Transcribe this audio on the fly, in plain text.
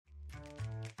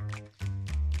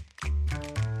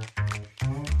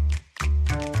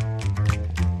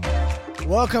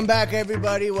Welcome back,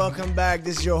 everybody. Welcome back.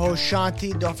 This is your host,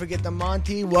 Shanti. Don't forget the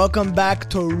Monty. Welcome back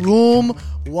to Room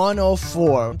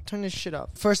 104. Turn this shit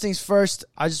up. First things first,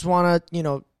 I just want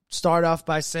to, start off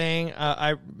by saying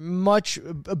a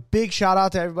big shout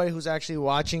out to everybody who's actually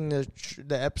watching the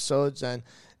episodes and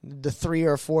the 3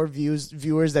 or 4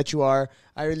 viewers that you are.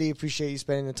 I really appreciate you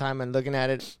spending the time and looking at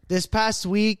it. This past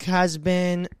week has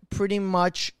been pretty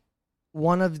much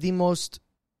one of the most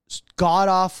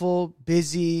god-awful,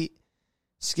 busy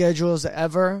schedules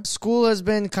ever. School has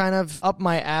been kind of up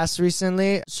my ass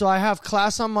recently. So I have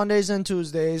class on Mondays and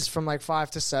Tuesdays from like 5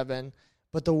 to 7,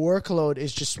 but the workload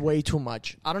is just way too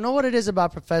much. I don't know what it is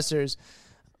about professors.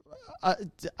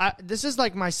 This is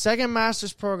like my second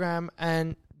master's program,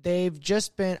 and I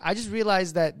just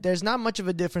realized that there's not much of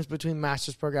a difference between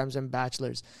master's programs and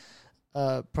bachelor's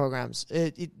programs.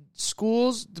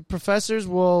 Schools, the professors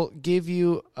will give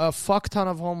you a fuck ton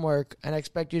of homework and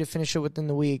expect you to finish it within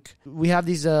the week. We have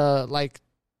these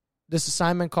this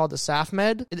assignment called the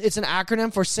SAFMED. It's an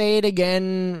acronym for say it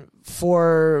again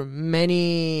for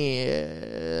many,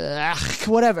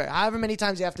 however many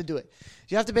times you have to do it.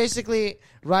 You have to basically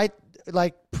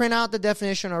print out the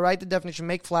definition or write the definition,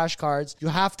 make flashcards. You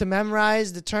have to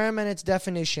memorize the term and its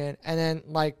definition, and then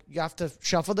you have to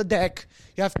shuffle the deck.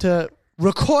 You have to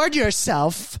record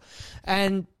yourself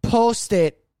and post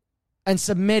it and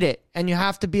submit it. And you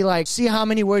have to be see how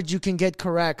many words you can get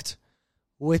correct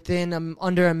within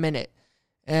under a minute.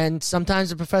 And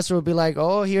sometimes the professor will be like,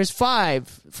 oh, here's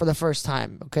 5 for the first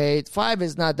time. Okay, 5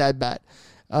 is not that bad.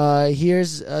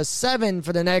 Here's 7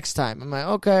 for the next time. I'm like,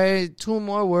 okay, 2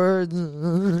 more words.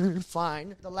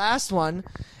 Fine. The last one,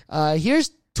 here's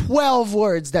 12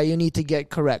 words that you need to get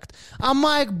correct. I'm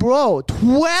like, bro,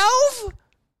 12?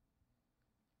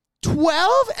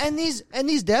 12? And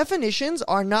these definitions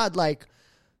are not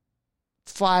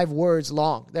 5 words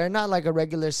long. They're not like a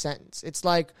regular sentence. It's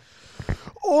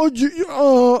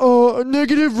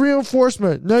negative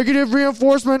reinforcement. Negative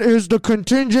reinforcement is the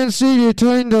contingency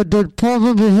between the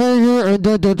problem behavior and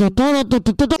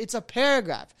the. It's a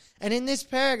paragraph. And in this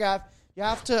paragraph, you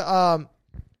have to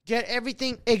get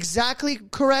everything exactly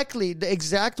correctly, the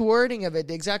exact wording of it,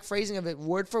 the exact phrasing of it,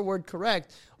 word for word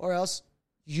correct, or else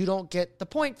you don't get the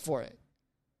point for it.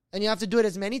 And you have to do it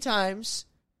as many times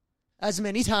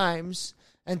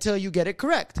until you get it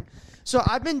correct. So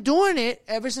I've been doing it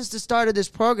ever since the start of this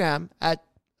program at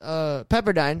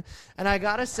Pepperdine, and I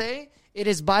gotta say, it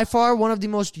is by far one of the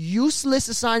most useless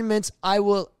assignments you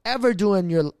will ever do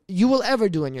in your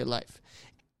life.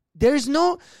 There's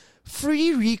no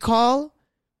free recall.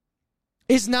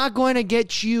 It's not going to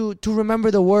get you to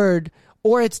remember the word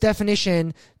or its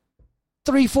definition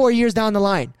 3-4 years down the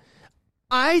line.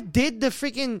 I did the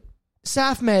freaking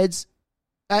SAFMEDs.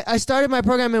 I started my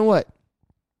program in what?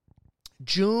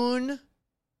 July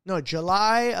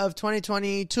of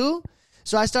 2022.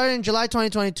 So I started in July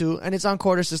 2022, and it's on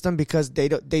quarter system because they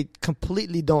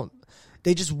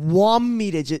just want me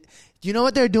to you know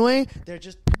what they're doing? They're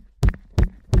just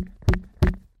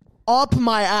up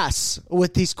my ass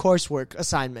with these coursework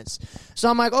assignments. So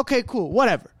I'm like, okay, cool,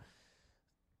 whatever.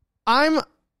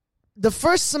 The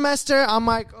first semester, I'm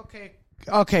like,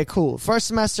 okay, cool. First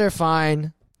semester,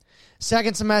 fine.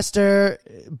 Second semester,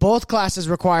 both classes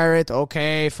require it.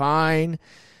 Okay, fine.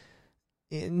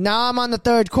 Now I'm on the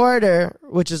third quarter,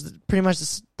 which is pretty much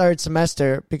the third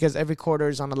semester because every quarter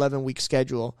is on an 11-week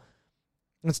schedule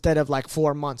instead of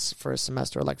 4 months for a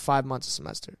semester or 5 months a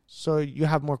semester. So you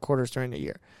have more quarters during the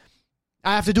year.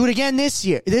 I have to do it again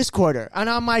this quarter. And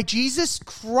I'm like, Jesus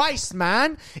Christ,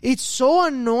 man. It's so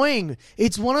annoying.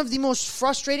 It's one of the most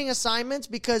frustrating assignments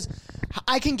because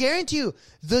I can guarantee you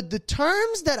the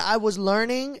terms that I was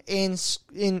learning in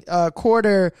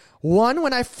quarter 1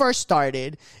 when I first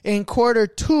started, in quarter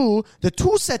 2, the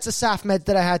 2 sets of SAFMED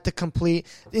that I had to complete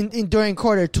during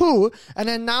quarter 2, and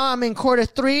then now I'm in quarter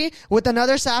 3 with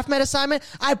another SAFMED assignment.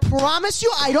 I promise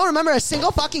you I don't remember a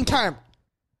single fucking term.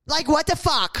 What the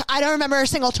fuck? I don't remember a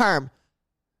single term.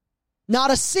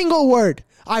 Not a single word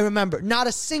I remember. Not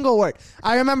a single word.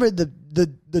 I remember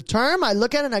the term. I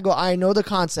look at it and I go, I know the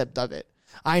concept of it.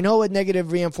 I know what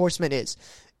negative reinforcement is.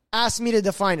 Ask me to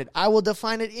define it. I will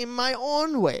define it in my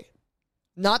own way.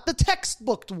 Not the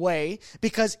textbook way,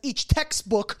 because each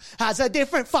textbook has a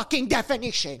different fucking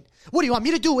definition. What do you want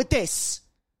me to do with this?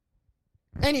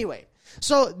 Anyway.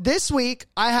 So this week,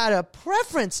 I had a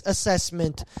preference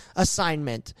assessment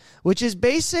assignment, which is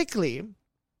basically,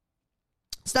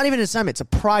 it's not even an assignment, it's a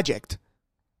project.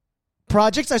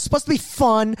 Projects are supposed to be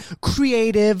fun,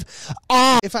 creative.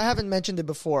 If I haven't mentioned it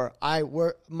before,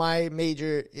 my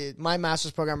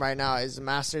master's program right now is a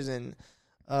master's in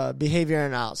behavior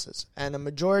analysis. And a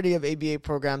majority of ABA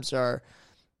programs are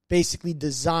basically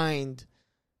designed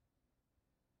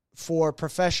for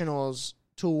professionals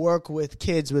to work with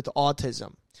kids with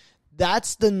autism.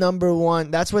 That's the number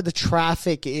one. That's where the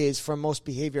traffic is for most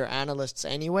behavior analysts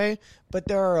anyway. But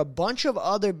there are a bunch of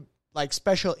other like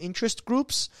special interest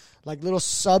groups, like little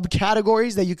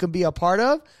subcategories that you can be a part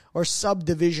of, or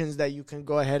subdivisions that you can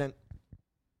go ahead and...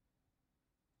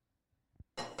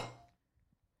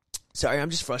 Sorry, I'm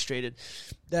just frustrated.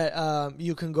 That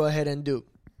you can go ahead and do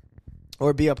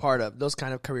or be a part of. Those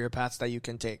kind of career paths that you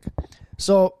can take.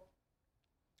 So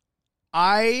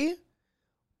I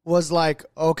was like,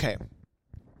 okay,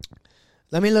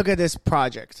 let me look at this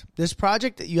project. This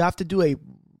project, you have to do a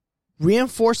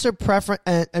reinforcer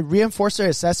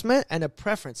assessment and a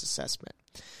preference assessment.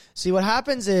 See, what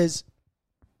happens is,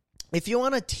 if you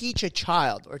want to teach a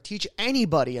child or teach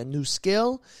anybody a new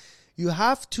skill, you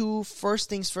have to, first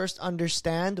things first,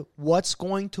 understand what's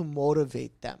going to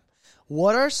motivate them.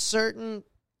 What are certain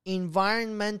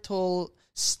environmental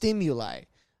stimuli,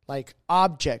 like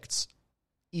objects,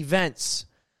 events,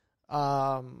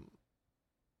 stuff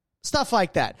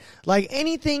like that. Like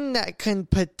anything that can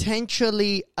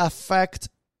potentially affect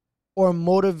or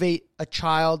motivate a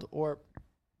child or...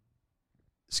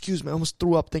 Excuse me, I almost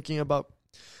threw up thinking about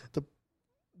the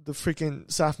freaking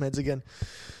SAF meds again.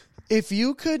 If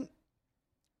you could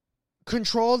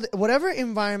control whatever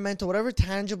environmental, whatever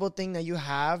tangible thing that you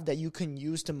have that you can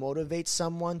use to motivate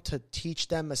someone to teach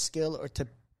them a skill or to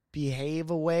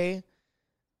behave a way,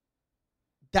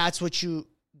 that's what you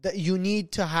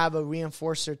need to have a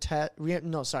reinforcer test.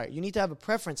 You need to have a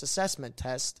preference assessment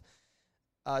test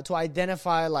to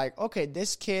identify, like, okay,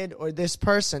 this kid or this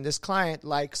person, this client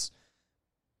likes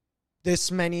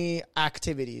this many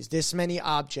activities, this many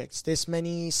objects, this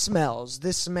many smells,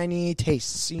 this many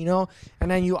tastes, you know?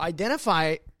 And then you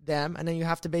identify them, and then you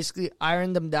have to basically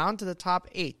iron them down to the top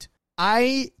 8.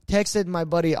 I texted my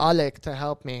buddy Alec to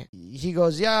help me. He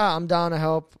goes, yeah, I'm down to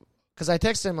help. Because I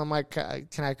texted him, I'm like,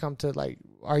 can I come to, like,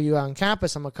 are you on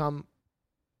campus? I'm going to come,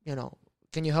 you know,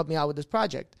 can you help me out with this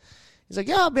project? He's like,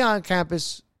 yeah, I'll be on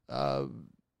campus. I'll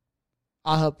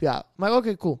help you out. I'm like,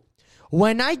 okay, cool.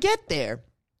 When I get there,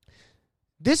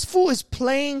 this fool is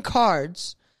playing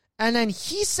cards, and then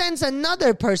he sends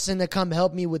another person to come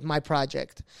help me with my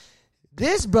project.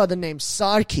 This brother named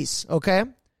Sarkis, okay?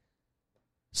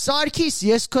 Sarkis,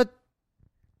 yes, could...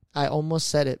 I almost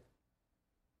said it.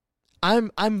 I'm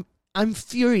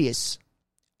furious.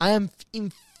 I'm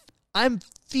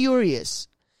furious.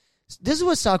 This is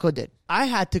what Sako did. I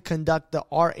had to conduct the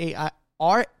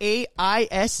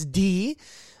RAISD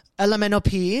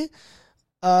LMNOP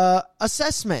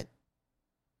assessment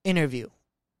interview,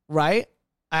 right?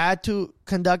 I had to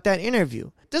conduct that interview.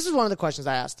 This is one of the questions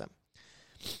I asked them.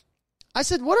 I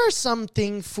said, what are some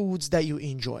foods that you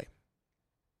enjoy?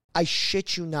 I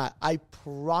shit you not. I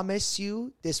promise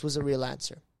you this was a real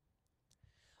answer.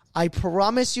 I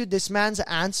promise you this man's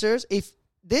answers,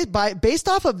 based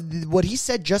off of what he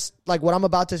said, just like what I'm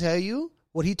about to tell you,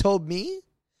 what he told me,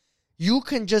 you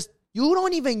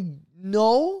don't even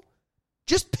know.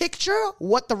 Just picture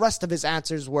what the rest of his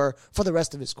answers were for the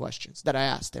rest of his questions that I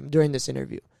asked him during this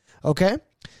interview. Okay?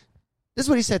 This is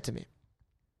what he said to me.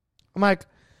 I'm like,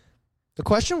 the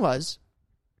question was,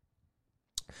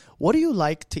 what do you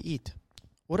like to eat?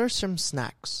 What are some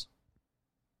snacks,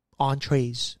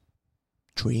 entrees,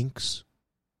 drinks,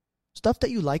 stuff that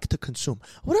you like to consume?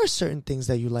 What are certain things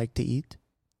that you like to eat?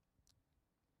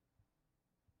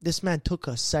 This man took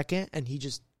a second and he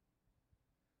just,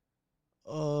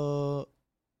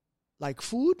 like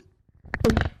food?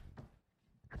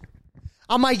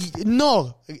 I'm like,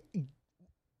 no.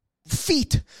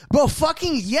 Feet. Bro,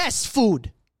 fucking yes,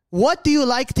 food. What do you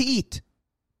like to eat?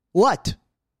 What?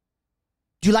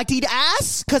 Do you like to eat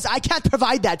ass? Because I can't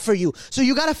provide that for you. So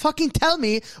you gotta fucking tell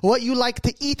me what you like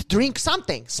to eat, drink,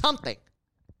 something.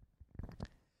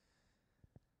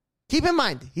 Keep in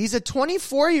mind, he's a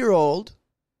 24-year-old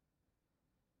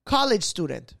college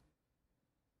student.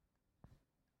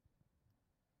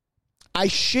 I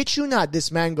shit you not,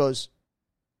 this man goes,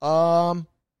 Wagyu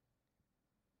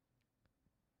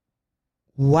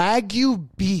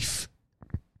beef.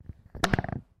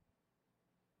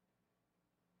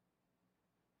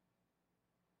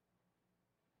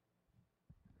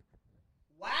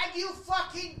 Wagyu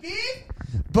fucking beef?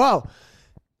 Bro,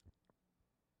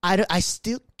 I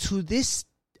still, to this,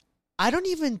 I don't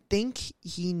even think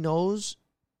he knows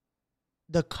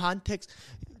the context.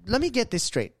 Let me get this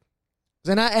straight.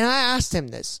 And I asked him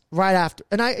this right after.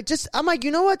 And I'm like,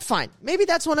 you know what? Fine. Maybe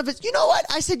that's one of his. You know what?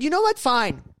 I said, you know what?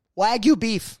 Fine. Wagyu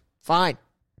beef. Fine.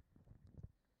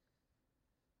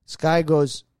 This guy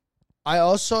goes, I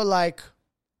also like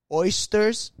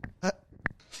oysters.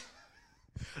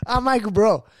 I'm like,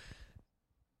 bro,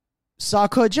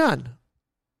 Sako-Jan,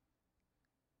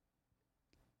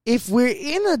 if we're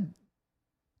in a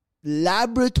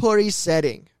laboratory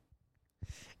setting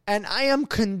and I am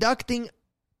conducting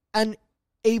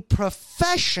a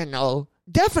professional,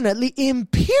 definitely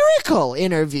empirical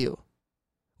interview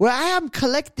where I am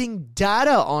collecting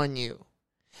data on you,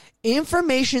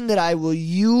 information that I will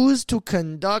use to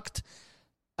conduct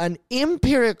an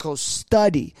empirical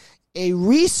study, a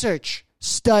research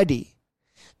study,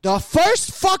 the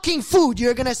first fucking food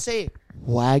you're going to say,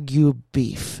 Wagyu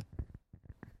beef.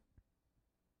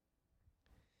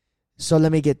 So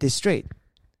let me get this straight.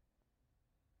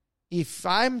 If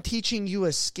I'm teaching you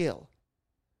a skill,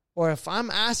 or if I'm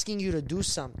asking you to do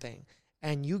something,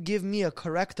 and you give me a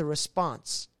correct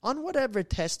response on whatever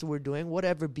test we're doing,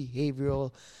 whatever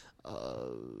behavioral,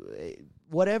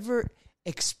 whatever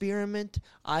experiment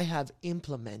I have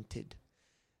implemented,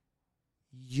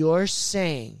 you're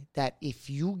saying that if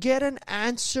you get an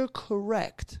answer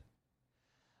correct,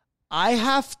 I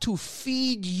have to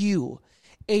feed you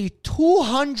a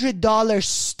 $200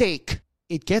 steak.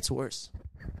 It gets worse.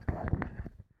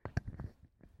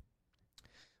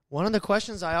 One of the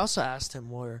questions I also asked him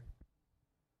were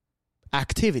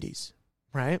activities,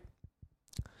 right?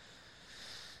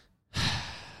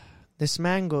 This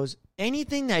man goes,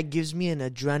 anything that gives me an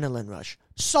adrenaline rush.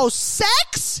 So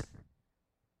sex?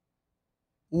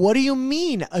 What do you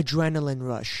mean adrenaline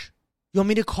rush? You want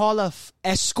me to call a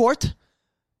escort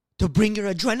to bring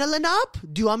your adrenaline up?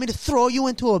 Do you want me to throw you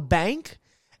into a bank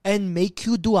and make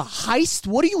you do a heist?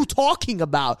 What are you talking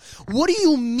about? What do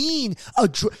you mean?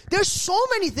 There's so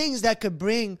many things that could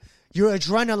bring your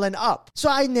adrenaline up. So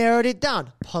I narrowed it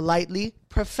down politely,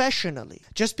 professionally.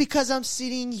 Just because I'm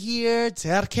sitting here,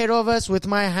 terkerovas, with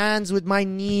my hands, with my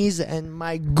knees, and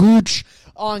my gooch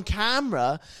on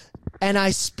camera, and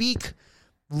I speak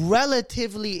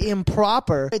relatively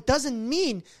improper, it doesn't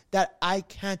mean that I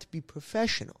can't be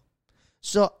professional.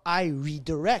 So I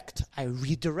redirect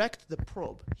the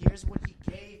probe. Here's what he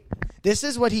gave me. This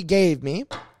is what he gave me.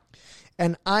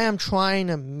 And I am trying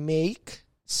to make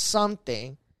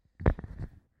something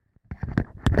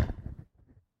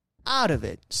out of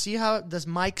it. See how this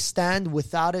mic stand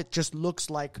without it just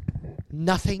looks like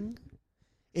nothing?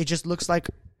 It just looks like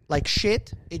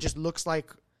shit. It just looks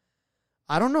like,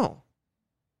 I don't know.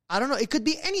 It could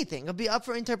be anything. It'll be up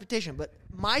for interpretation. But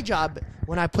my job,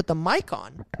 when I put the mic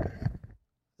on,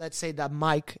 let's say that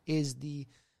mic is the,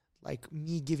 like,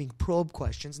 me giving probe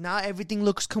questions. Now everything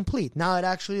looks complete. Now it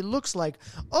actually looks like,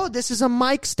 oh, this is a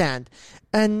mic stand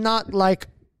and not like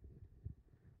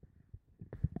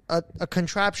a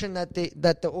contraption that the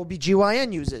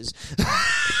OBGYN uses.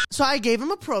 So I gave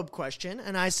him a probe question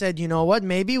and I said, you know what?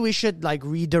 Maybe we should like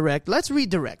redirect. Let's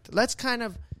redirect. Let's kind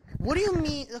of, what do you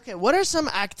mean? Okay, what are some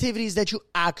activities that you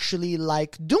actually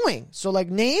like doing? So like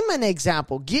name an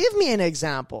example. Give me an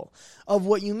example of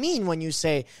what you mean when you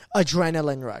say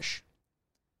adrenaline rush.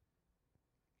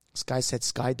 This guy said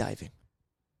skydiving.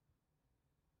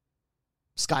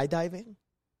 Skydiving?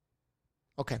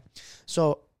 Okay.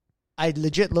 So I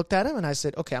legit looked at him and I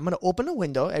said, okay, I'm going to open a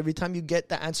window every time you get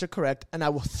the answer correct and I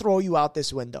will throw you out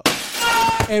this window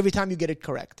every time you get it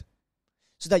correct.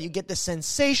 So that you get the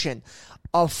sensation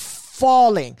of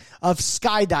falling, of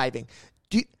skydiving.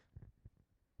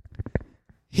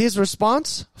 His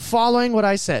response, following what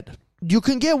I said. You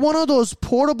can get one of those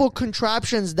portable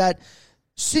contraptions that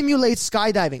simulates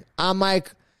skydiving. I'm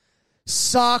like,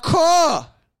 Sako,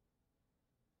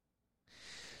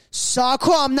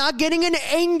 I'm not getting an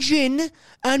engine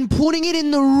and putting it in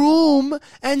the room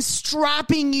and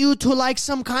strapping you to like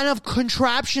some kind of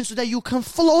contraption so that you can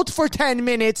float for 10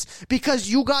 minutes because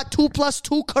you got 2 +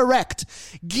 2 correct.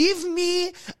 Give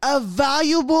me a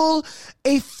valuable,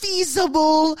 a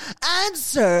feasible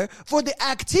answer for the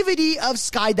activity of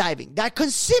skydiving that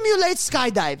can simulate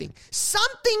skydiving.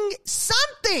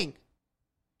 Something.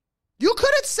 You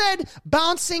could have said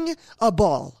bouncing a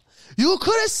ball. You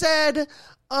could have said,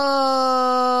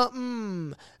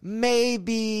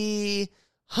 maybe,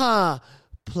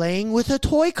 playing with a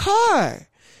toy car.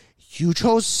 You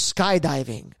chose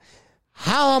skydiving.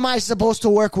 How am I supposed to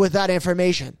work with that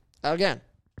information? Again,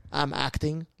 I'm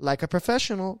acting like a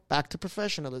professional. Back to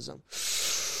professionalism.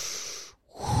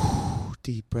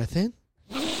 Deep breath in.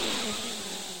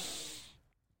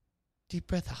 Deep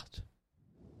breath out.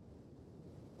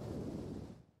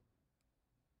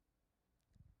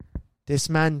 This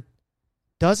man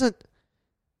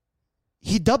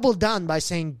he doubled down by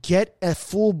saying, get a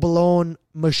full-blown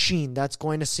machine that's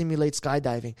going to simulate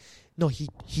skydiving. No, he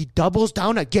doubles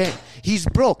down again. He's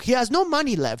broke. He has no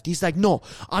money left. He's like, no,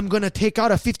 I'm going to take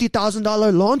out a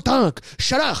 $50,000 loan.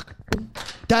 Shut up.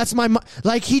 that's my,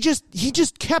 like, he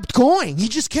just kept going. He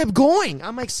just kept going.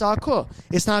 I'm like, Sako,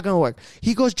 it's not going to work.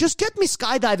 He goes, just get me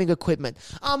skydiving equipment.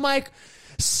 I'm like,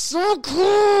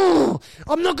 Sako,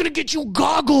 I'm not going to get you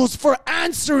goggles for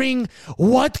answering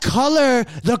what color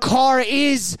the car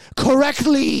is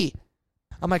correctly.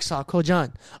 I'm like, Sako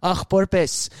John,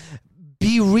 porpes,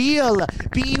 be real.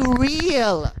 Be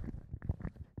real.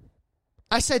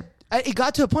 I said, it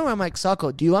got to a point where I'm like,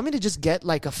 Sako, do you want me to just get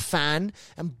like a fan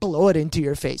and blow it into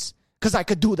your face? Because I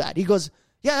could do that. He goes,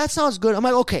 yeah, that sounds good. I'm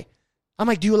like, okay. I'm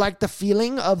like, do you like the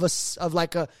feeling of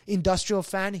like a industrial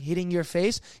fan hitting your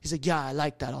face? He's like, yeah, I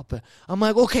like that. I'm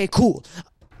like, okay, cool.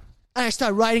 And I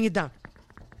started writing it down.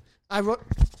 I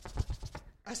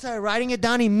started writing it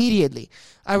down immediately.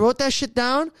 I wrote that shit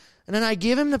down, and then I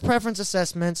give him the preference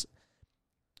assessments.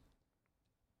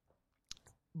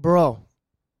 Bro,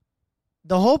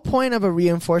 the whole point of a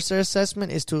reinforcer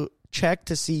assessment is to check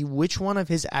to see which one of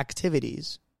his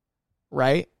activities,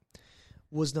 right,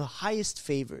 was the highest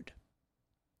favored.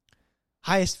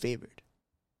 Highest favored.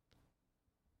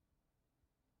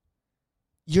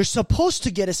 You're supposed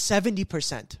to get a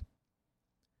 70%.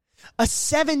 A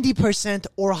 70%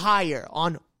 or higher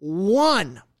on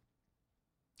one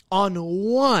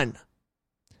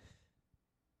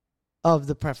of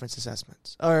the preference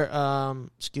assessments. Or,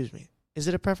 excuse me. Is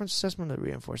it a preference assessment or a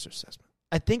reinforcer assessment?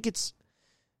 I think it's,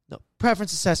 no,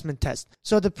 preference assessment test.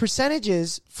 So the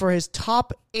percentages for his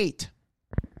top 5,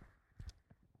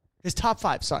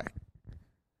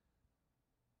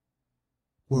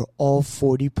 were all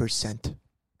 40%.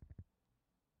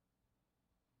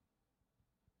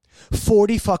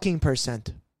 40 fucking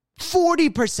percent.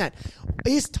 40%.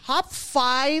 His top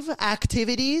 5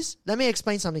 activities, let me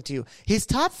explain something to you. His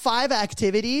top 5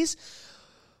 activities,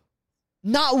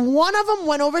 not one of them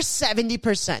went over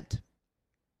 70%.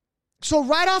 So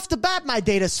right off the bat, my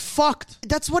data's fucked.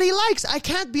 That's what he likes. I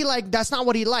can't be like, that's not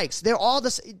what he likes. They're all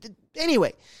the same.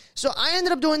 Anyway, so I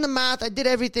ended up doing the math. I did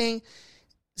everything.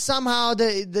 Somehow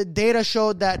the data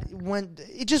showed that when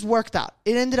it just worked out.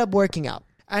 It ended up working out.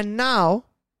 And now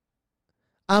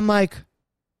I'm like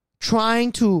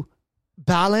trying to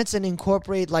balance and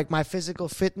incorporate like my physical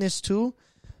fitness too.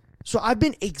 So I've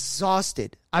been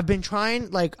exhausted. I've been trying,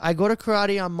 like, I go to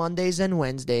karate on Mondays and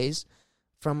Wednesdays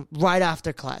from right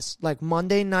after class. Like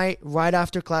Monday night, right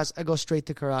after class, I go straight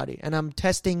to karate. And I'm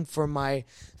testing for my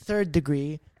 3rd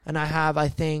degree. And I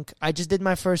think, I just did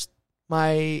my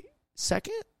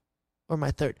second or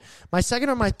my third? My second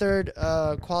or my third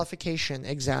qualification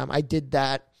exam. I did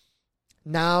that.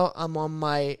 Now I'm on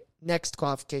my next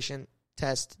qualification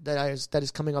test that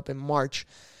is coming up in March.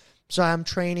 So I'm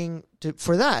training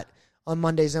for that on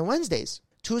Mondays and Wednesdays.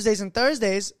 Tuesdays and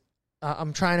Thursdays,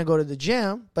 I'm trying to go to the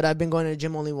gym, but I've been going to the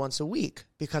gym only once a week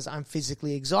because I'm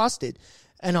physically exhausted.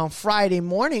 And on Friday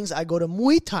mornings, I go to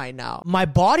Muay Thai now. My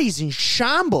body's in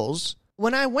shambles.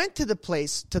 When I went to the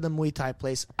Muay Thai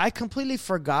place, I completely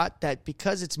forgot that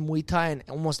because it's Muay Thai and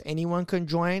almost anyone can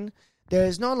join, there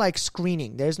is no like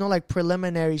screening. There's no like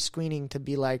preliminary screening to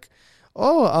be like,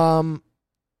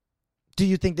 do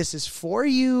you think this is for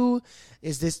you?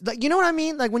 Is this, like, you know what I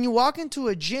mean? Like when you walk into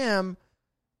a gym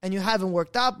and you haven't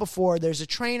worked out before, there's a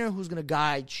trainer who's going to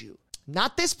guide you.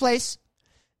 Not this place.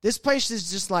 This place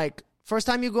is just like, first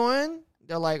time you go in,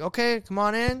 they're like, okay, come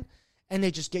on in. And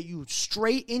they just get you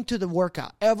straight into the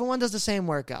workout. Everyone does the same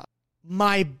workout.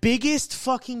 My biggest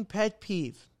fucking pet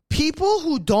peeve. People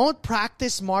who don't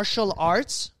practice martial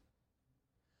arts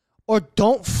or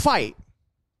don't fight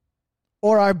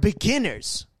or are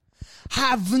beginners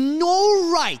have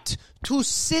no right to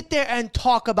sit there and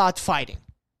talk about fighting.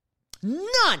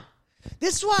 None.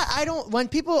 This is why when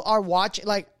people are watching,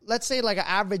 like, let's say like an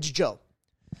average Joe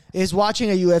is watching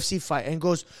a UFC fight and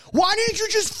goes, why didn't you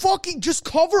just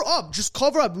cover up? Just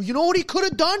cover up. You know what he could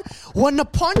have done? When the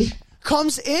punch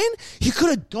comes in, he could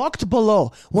have ducked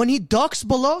below. When he ducks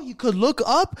below, he could look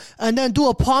up and then do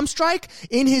a palm strike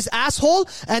in his asshole,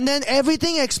 and then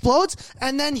everything explodes,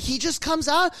 and then he just comes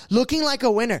out looking like a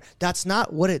winner. That's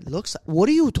not what it looks like. What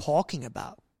are you talking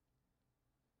about?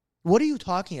 What are you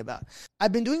talking about?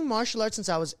 I've been doing martial arts since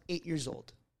I was 8 years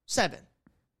old. 7.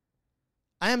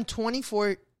 I am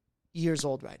 24 years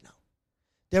old right now.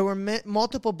 There were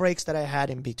multiple breaks that I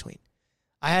had in between.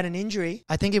 I had an injury.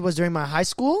 I think it was during my high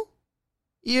school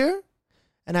year,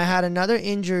 and I had another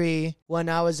injury when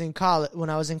I was in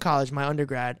college, my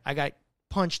undergrad. I got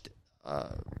punched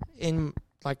in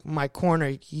like my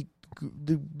corner.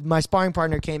 My sparring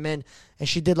partner came in and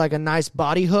she did like a nice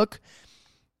body hook,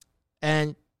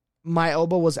 and my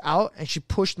elbow was out, and she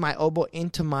pushed my elbow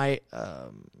into my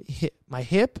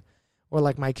hip or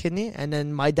like my kidney. And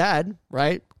then my dad,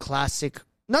 right, classic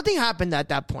Nothing happened at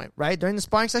that point, right? During the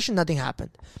sparring session, nothing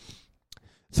happened.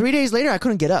 3 days later, I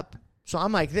couldn't get up. So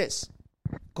I'm like this,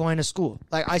 going to school.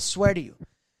 Like, I swear to you.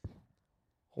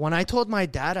 When I told my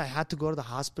dad I had to go to the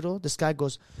hospital, this guy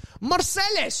goes,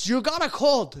 Marcellus, you got a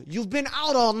cold. You've been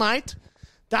out all night.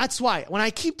 That's why. When I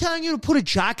keep telling you to put a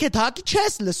jacket on your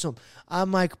chest, listen.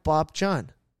 I'm like, Bob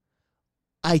John,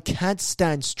 I can't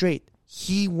stand straight.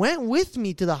 He went with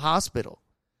me to the hospital.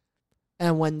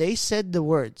 And when they said the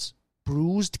words,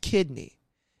 bruised kidney,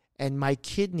 and my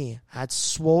kidney had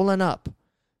swollen up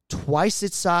twice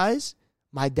its size,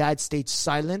 my dad stayed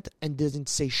silent and didn't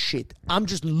say shit. I'm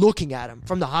just looking at him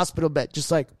from the hospital bed, just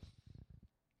like,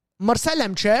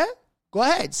 Marcel Che, go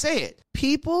ahead, say it.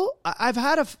 People, I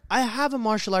have a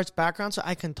martial arts background, so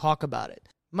I can talk about it.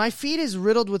 My feed is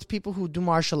riddled with people who do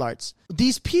martial arts.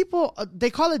 These people, they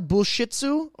call it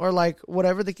bullshitsu or like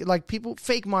whatever, like people,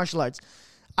 fake martial arts.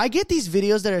 I get these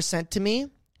videos that are sent to me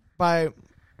by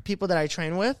people that I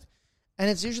train with. And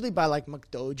it's usually by like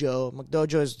McDojo.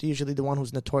 McDojo is usually the one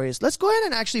who's notorious. Let's go ahead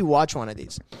and actually watch one of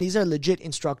these. These are legit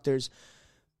instructors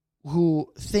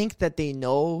who think that they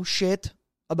know shit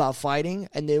about fighting.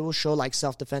 And they will show like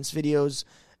self-defense videos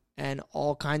and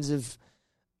all kinds of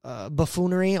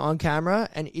buffoonery on camera.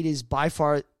 And it is by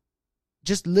far,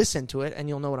 just listen to it and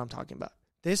you'll know what I'm talking about.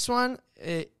 This one,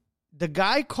 the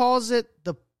guy calls it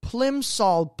the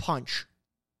Plimsoll punch.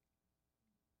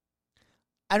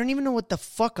 I don't even know what the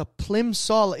fuck a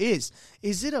Plimsoll is.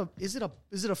 Is it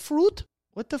a fruit?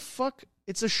 What the fuck?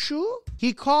 It's a shoe?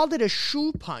 He called it a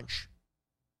shoe punch.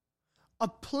 A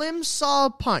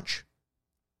Plimsoll punch.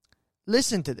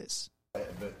 Listen to this.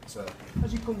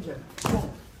 As he comes in,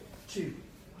 1, 2,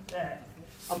 there.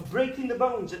 I'm breaking the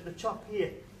bones at the top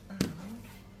here.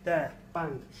 There,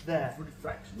 bang, there.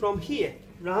 From here,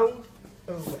 round,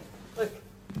 over. Look.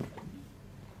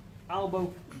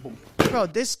 Elbow, boom. Bro,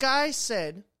 this guy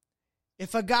said,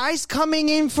 if a guy's coming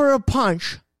in for a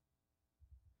punch,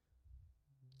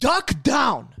 duck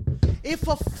down. If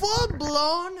a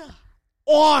full-blown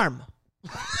arm,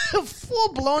 a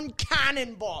full-blown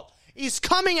cannonball is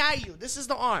coming at you, this is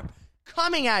the arm,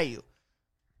 coming at you,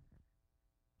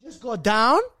 just go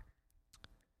down.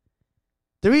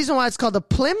 The reason why it's called the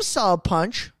Plimsoll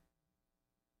punch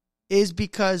is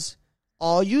because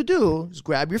all you do is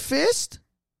grab your fist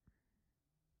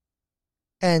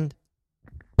and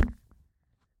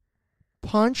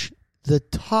punch the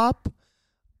top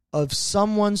of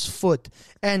someone's foot.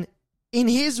 And in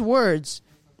his words,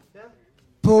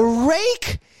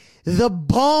 break the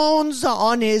bones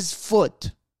on his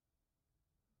foot.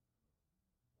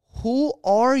 Who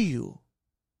are you?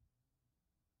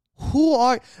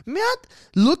 Matt,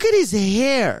 look at his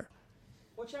hair.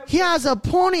 He has a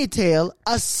ponytail,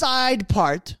 a side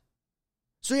part.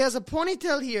 So he has a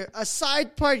ponytail here, a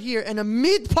side part here, and a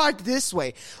mid part this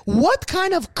way. What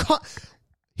kind of...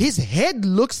 His head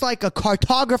looks like a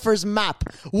cartographer's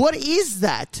map. What is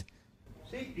that?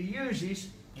 See, he uses...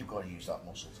 You've got to use that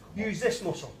muscle. Use this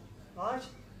muscle, right?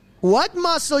 What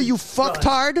muscle, you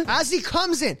fucktard? As he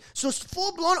comes in. So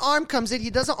full-blown arm comes in. He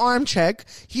does an arm check.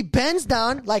 He bends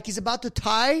down like he's about to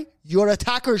tie your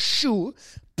attacker's shoe.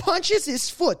 Punches his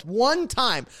foot one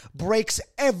time. Breaks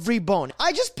every bone.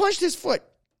 I just punched his foot.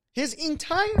 His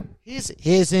entire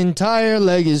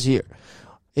leg is here.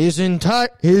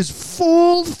 His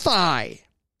full thigh.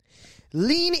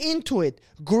 Lean into it.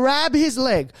 Grab his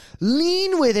leg.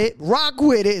 Lean with it. Rock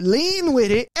with it. Lean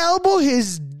with it. Elbow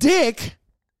his dick.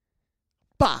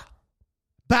 Bah.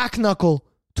 Back knuckle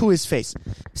to his face.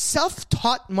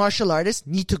 Self-taught martial artists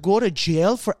need to go to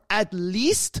jail for at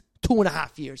least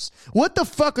 2.5 years. What the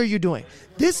fuck are you doing?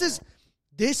 This is,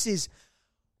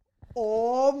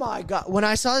 oh my God. When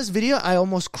I saw this video, I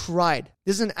almost cried.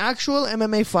 This is an actual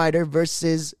MMA fighter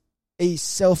versus a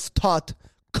self-taught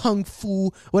kung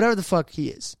fu, whatever the fuck he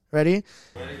is. Ready?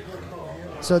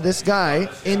 So this guy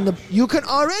you can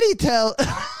already tell.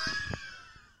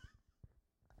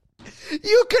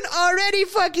 You can already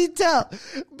fucking tell.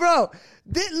 Bro,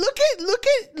 look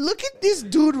at this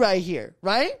dude right here,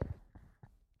 right?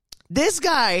 This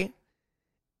guy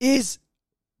is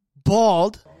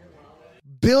bald,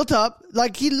 built up,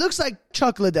 like he looks like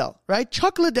Chuck Liddell, right?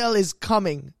 Chuck Liddell is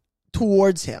coming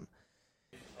towards him.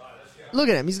 Look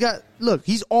at him.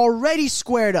 He's already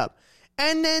squared up.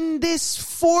 And then this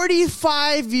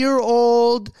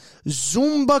 45-year-old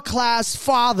Zumba class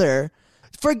father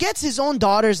forgets his own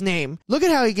daughter's name. Look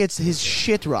at how he gets his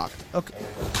shit rocked.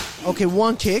 Okay,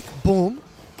 one kick, boom.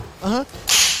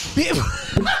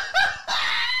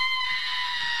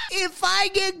 If I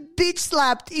get bitch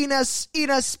slapped in a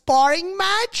sparring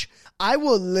match, I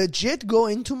will legit go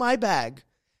into my bag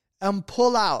and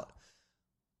pull out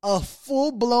a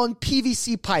full-blown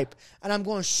PVC pipe, and I'm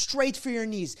going straight for your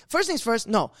knees. First things first,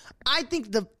 no. I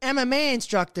think the MMA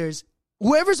instructors,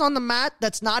 whoever's on the mat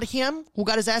that's not him, who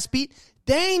got his ass beat,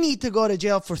 they need to go to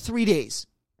jail for 3 days.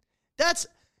 That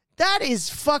is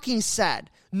fucking sad.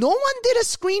 No one did a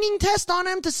screening test on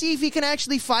him to see if he can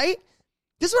actually fight.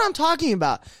 This is what I'm talking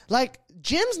about. Like,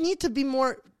 gyms need to be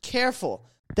more careful.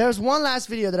 There's one last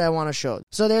video that I want to show.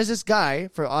 So there's this guy,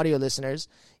 for audio listeners,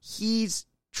 he's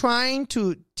trying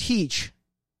to teach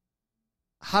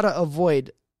how to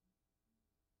avoid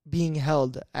being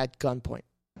held at gunpoint.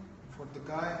 For the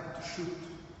guy to shoot,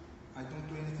 I don't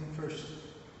do anything first.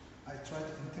 I try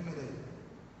to intimidate.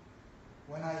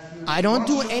 When I don't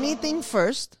do anything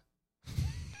first.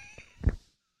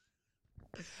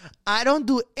 I don't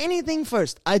do anything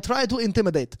first. I try to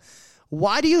intimidate.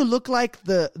 Why do you look like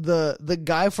the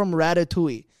guy from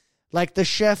Ratatouille? Like the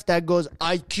chef that goes,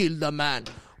 I killed a man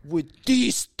with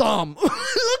this thumb. Look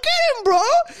at him, bro.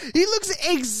 He looks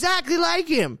exactly like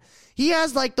him. He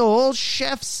has like the whole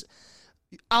chef's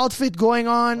outfit going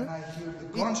on. When I hear the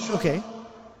gunshot, okay. I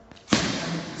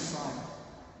make the sound.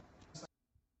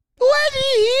 When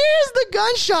he hears the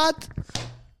gunshot,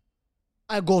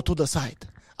 I go to the side.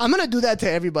 I'm going to do that to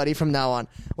everybody from now on.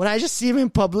 When I just see him in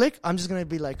public, I'm just going to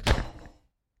be like,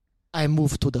 I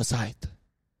move to the side.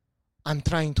 I'm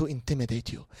trying to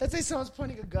intimidate you. Let's say someone's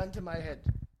pointing a gun to my head.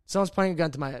 Someone's pointing a gun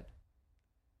to my head.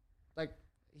 Like,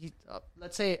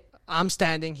 let's say I'm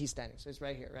standing, he's standing. So it's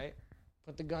right here, right?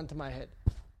 Put the gun to my head.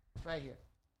 Right here.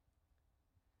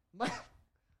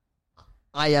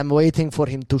 I am waiting for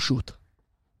him to shoot.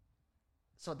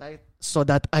 So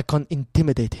that I can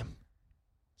intimidate him.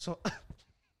 So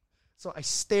I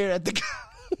stare at the gun.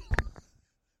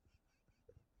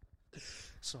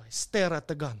 So I stare at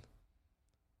the gun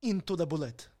into the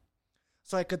bullet.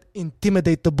 So I could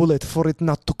intimidate the bullet for it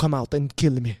not to come out and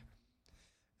kill me.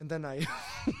 And then I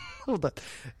hold on.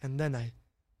 And then I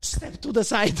step to the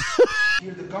side.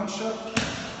 Hear the gunshot, I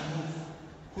move.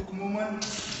 Hook movement,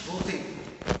 rotate.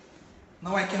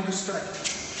 Now I can do strike.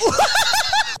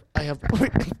 I have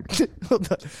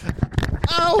hold on.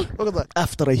 Ow! Hold on.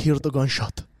 After I hear the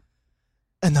gunshot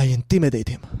and I intimidate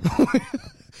him.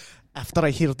 After I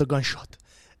hear the gunshot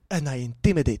and I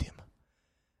intimidate him,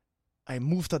 I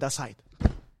move to the side.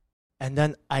 And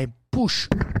then I push.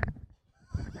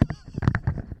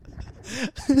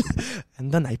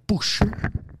 And then I push.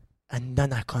 And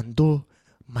then I can do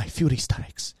my Fury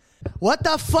Strikes. What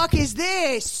the fuck is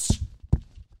this?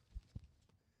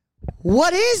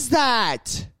 What is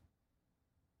that?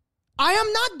 I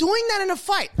am not doing that in a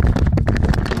fight.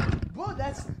 Bro,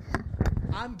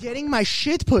 I'm getting my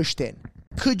shit pushed in.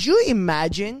 Could you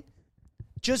imagine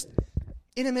just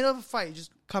in the middle of a fight,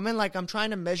 just come in like I'm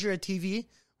trying to measure a TV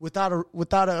without a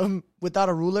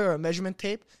ruler or a measurement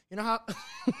tape? You know how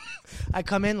I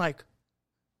come in like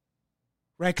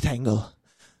rectangle,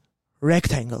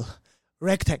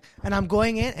 and I'm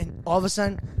going in, and all of a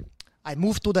sudden I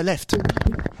move to the left.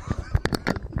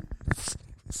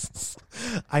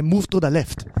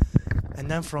 And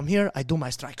then from here, I do my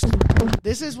strikes.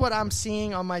 This is what I'm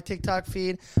seeing on my TikTok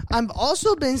feed. I've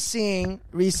also been seeing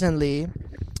recently,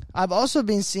 a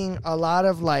lot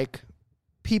of like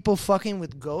people fucking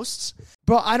with ghosts.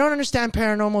 Bro, I don't understand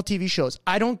paranormal TV shows.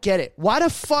 I don't get it. Why the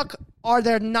fuck are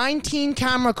there 19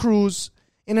 camera crews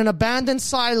in an abandoned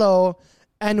silo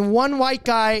and one white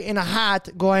guy in a hat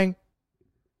going,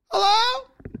 hello?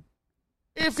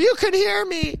 If you can hear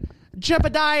me,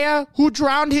 Jebediah, who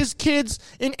drowned his kids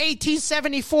in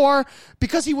 1874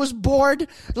 because he was bored,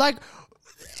 like,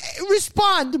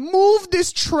 respond, move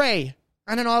this tray.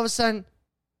 And then all of a sudden,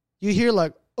 you hear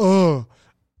like, oh,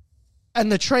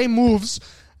 and the tray moves,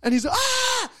 and he's like,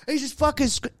 ah, and he's just fucking,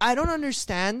 I don't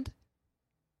understand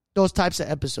those types of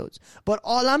episodes. But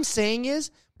all I'm saying is,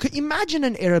 imagine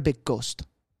an Arabic ghost.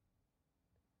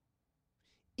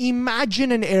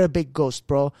 Imagine an Arabic ghost,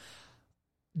 bro.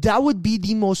 That would be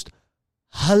the most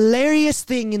hilarious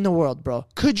thing in the world, bro.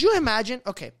 Could you imagine?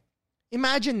 Okay,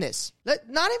 imagine this. Let's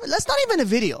not even a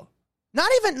video. Not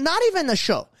even a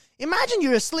show. Imagine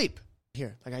you're asleep.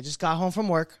 Here, like I just got home from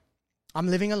work. I'm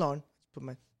living alone.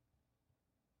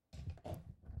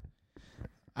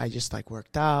 I just like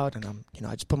worked out, and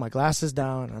I just put my glasses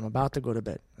down, and I'm about to go to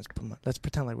bed. Let's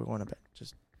pretend like we're going to bed.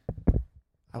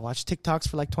 I watch TikToks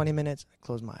for like 20 minutes. I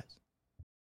close my eyes.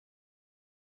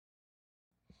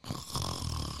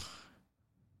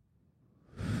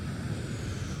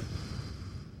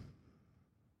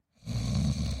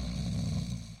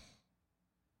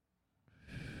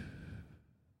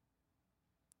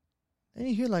 Then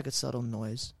you hear like a subtle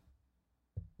noise.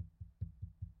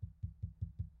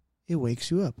 It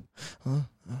wakes you up.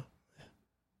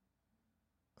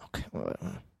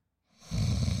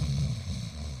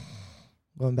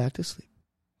 Going back to sleep.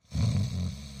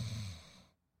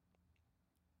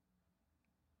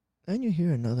 Then you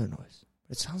hear another noise.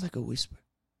 It sounds like a whisper.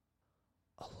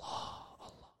 Allah,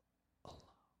 Allah,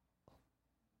 Allah.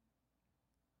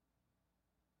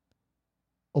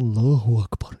 Allahu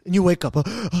Akbar. And you wake up.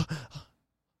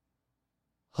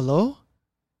 Hello?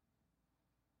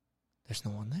 There's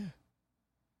no one there.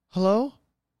 Hello?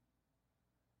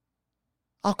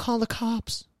 I'll call the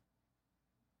cops.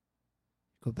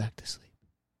 Go back to sleep.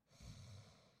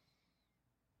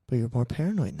 But you're more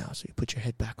paranoid now, so you put your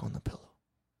head back on the pillow.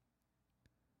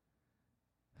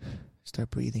 Start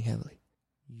breathing heavily.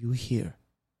 You hear.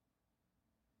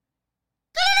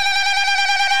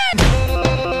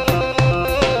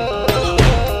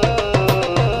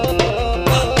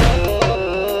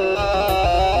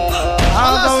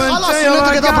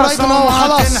 Right now,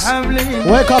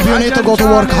 wake up, you need to go to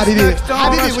work, Habibi.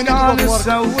 Habibi, we need to go to work.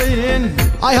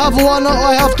 I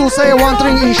have to say one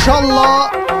thing,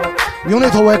 inshallah. You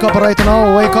need to wake up right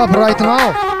now. Wake up right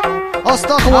now.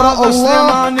 Astaghfir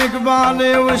Allah.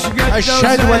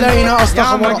 Ashhadu wa la ilaha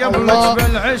astaghfir Allah.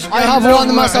 I have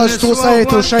one message to say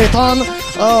to Shaitan.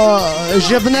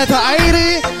 جبنة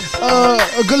عيري.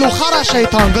 قلو خرا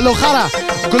شيطان. قلو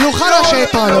خرا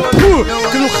شيطان.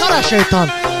 قلو خرا شيطان.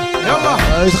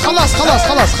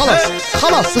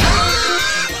 خلاص.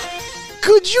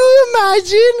 Could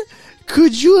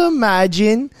you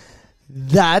imagine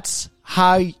that's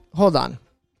how... Hold on.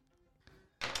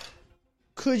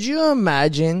 Could you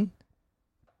imagine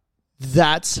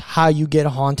that's how you get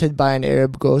haunted by an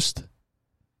Arab ghost?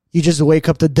 You just wake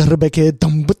up to...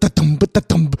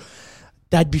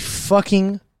 That'd be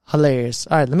fucking hilarious.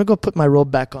 All right, let me go put my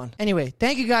robe back on. Anyway,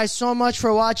 thank you guys so much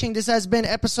for watching. This has been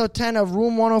episode 10 of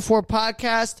Room 104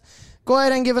 podcast. Go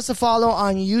ahead and give us a follow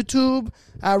on YouTube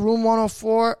at Room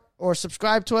 104 or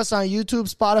subscribe to us on YouTube,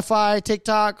 Spotify,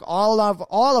 TikTok, all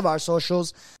of our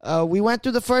socials. We went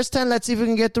through the first 10. Let's see if we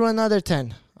can get through another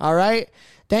 10. All right?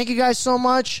 Thank you guys so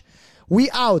much. We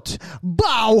out.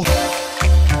 Bow!